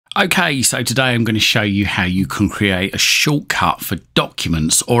Okay, so today I'm going to show you how you can create a shortcut for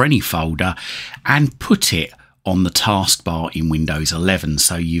documents or any folder and put it on the taskbar in Windows 11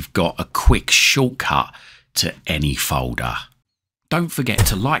 so you've got a quick shortcut to any folder. Don't forget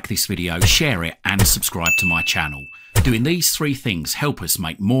to like this video, share it and subscribe to my channel. Doing these three things help us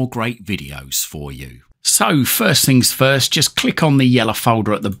make more great videos for you. So first things first, just click on the yellow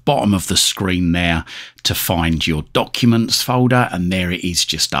folder at the bottom of the screen there to find your documents folder, and there it is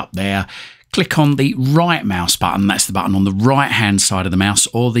just up there. Click on the right mouse button, that's the button on the right hand side of the mouse,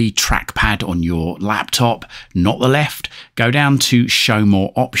 or the trackpad on your laptop, not the left. Go down to show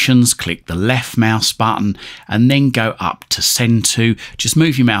more options, click the left mouse button and then go up to send to. Just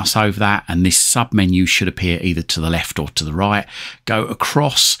move your mouse over that and this sub menu should appear either to the left or to the right. Go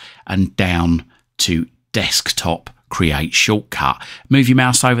across and down to desktop create shortcut. Move your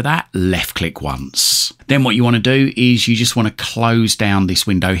mouse over that, left click once. Then what you want to do is you just want to close down this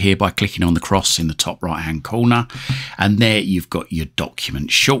window here by clicking on the cross in the top right hand corner, and there you've got your document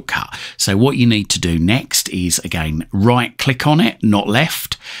shortcut. So what you need to do next is again right click on it, not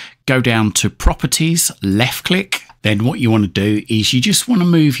left, go down to properties, left click. Then what you want to do is you just want to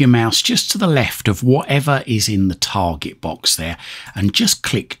move your mouse just to the left of whatever is in the target box there and just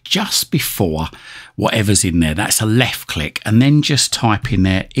click just before whatever's in there. That's a left click, and then just type in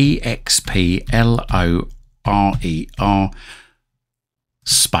there EXPLORER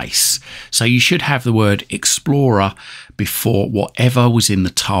space. So you should have the word Explorer before whatever was in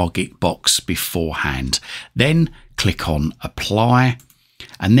the target box beforehand. Then click on apply.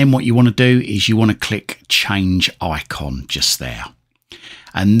 And then what you want to do is you want to click change icon just there.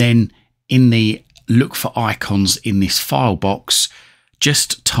 And then in the look for icons in this file box,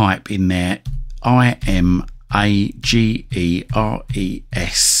 just type in there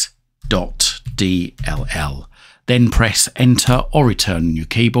IMAGERES.DLL. Then press enter or return on your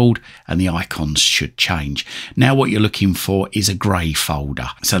keyboard and the icons should change. Now what you're looking for is a grey folder.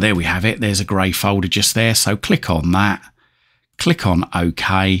 So there we have it. There's a grey folder just there. So click on that. Click on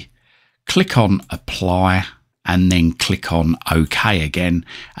OK, click on apply, and then click on OK again.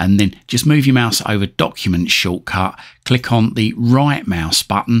 And then just move your mouse over document shortcut, click on the right mouse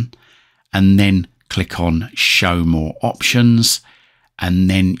button, and then click on show more options. And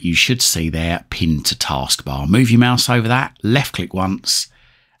then you should see there pin to taskbar. Move your mouse over that, left click once,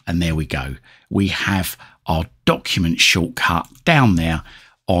 and there we go. We have our document shortcut down there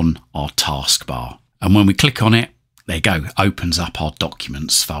on our taskbar. And when we click on it, there you go, opens up our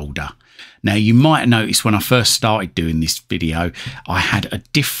documents folder. Now you might notice when I first started doing this video, I had a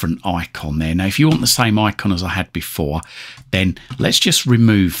different icon there. Now if you want the same icon as I had before, then let's just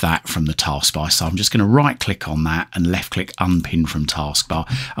remove that from the taskbar. So I'm just going to right click on that and left click unpin from taskbar.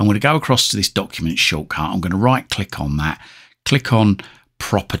 I'm going to go across to this document shortcut. I'm going to right click on that, click on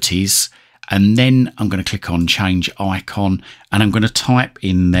properties, and then I'm going to click on change icon, and I'm going to type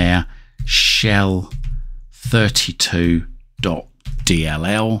in there shell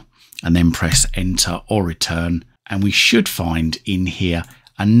 32.dll and then press enter or return, and we should find in here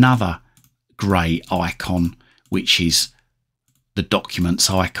another grey icon, which is the documents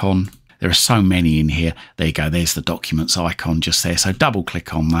icon. There are so many in here. There you go, there's the documents icon just there. So double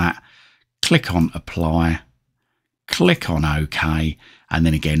click on that, click on apply, click on OK, and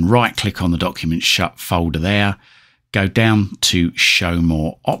then again right click on the document folder there, go down to show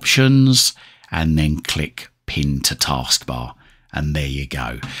more options, and then click pin to taskbar, and there you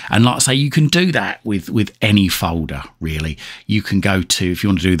go. And like I say, you can do that with any folder really. You can go to, if you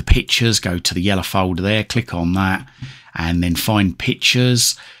want to do the pictures, go to the yellow folder there, click on that, and then find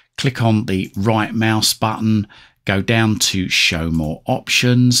pictures, click on the right mouse button, go down to show more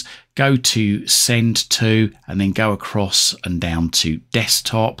options, go to send to, and then go across and down to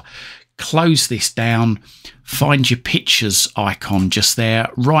desktop. Close this down, find your pictures icon just there,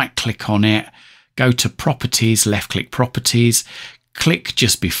 right click on it, go to properties, left click properties, click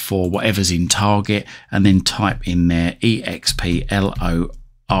just before whatever's in target, and then type in there EXPLORER.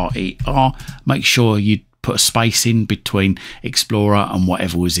 Make sure you put a space in between Explorer and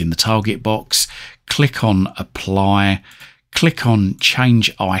whatever was in the target box. Click on apply, click on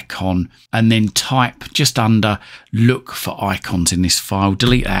change icon, and then type just under look for icons in this file.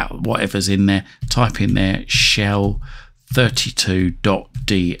 Delete out whatever's in there, type in there shell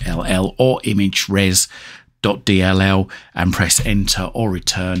 32.dll or imageres.dll and press enter or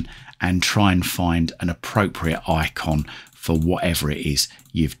return, and try and find an appropriate icon for whatever it is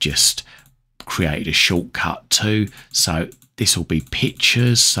you've just created a shortcut to. So this will be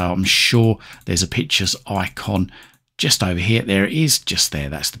pictures, so I'm sure there's a pictures icon just over here. There it is, just there.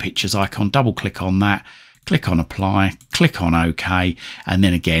 That's the pictures icon. Double click on that, click on apply, click on OK, and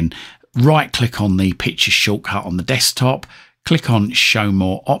then again, right click on the picture shortcut on the desktop, click on show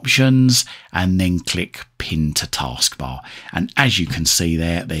more options, and then click pin to taskbar. And as you can see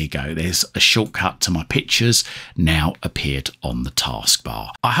there you go, there's a shortcut to my pictures now appeared on the taskbar.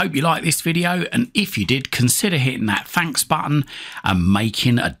 I hope you liked this video, and if you did, consider hitting that thanks button and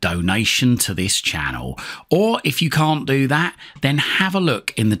making a donation to this channel. Or if you can't do that, then have a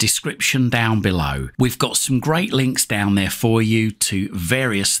look in the description down below. We've got some great links down there for you to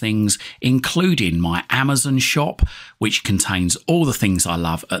various things, including my Amazon shop, which contains all the things I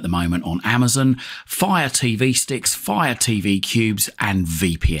love at the moment on Amazon: Fire TV sticks, Fire TV cubes, and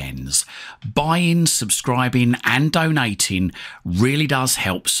VPNs. Buying, subscribing, and donating really does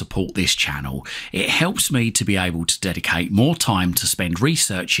help support this channel. It helps me to be able to dedicate more time to spend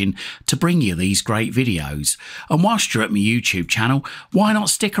researching to bring you these great videos. And whilst you're at my YouTube channel, why not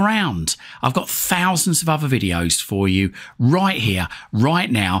stick around? I've got thousands of other videos for you right here,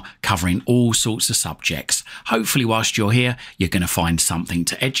 right now, covering all sorts of subjects. Hopefully whilst you're here, you're going to find something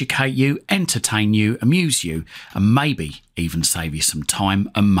to educate you, entertain you, amuse you, and maybe even save you some time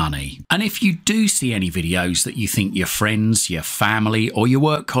and money. And if you do see any videos that you think your friends, your family, or your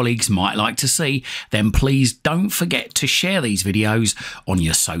work colleagues might like to see, then please don't forget to share these videos on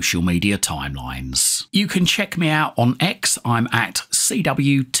your social media timelines. You can check me out on X. I'm at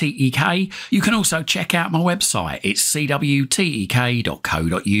CWTEK. You can also check out my website. It's cwtek.co.uk.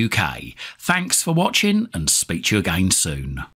 Thanks for watching, and speak to you again soon.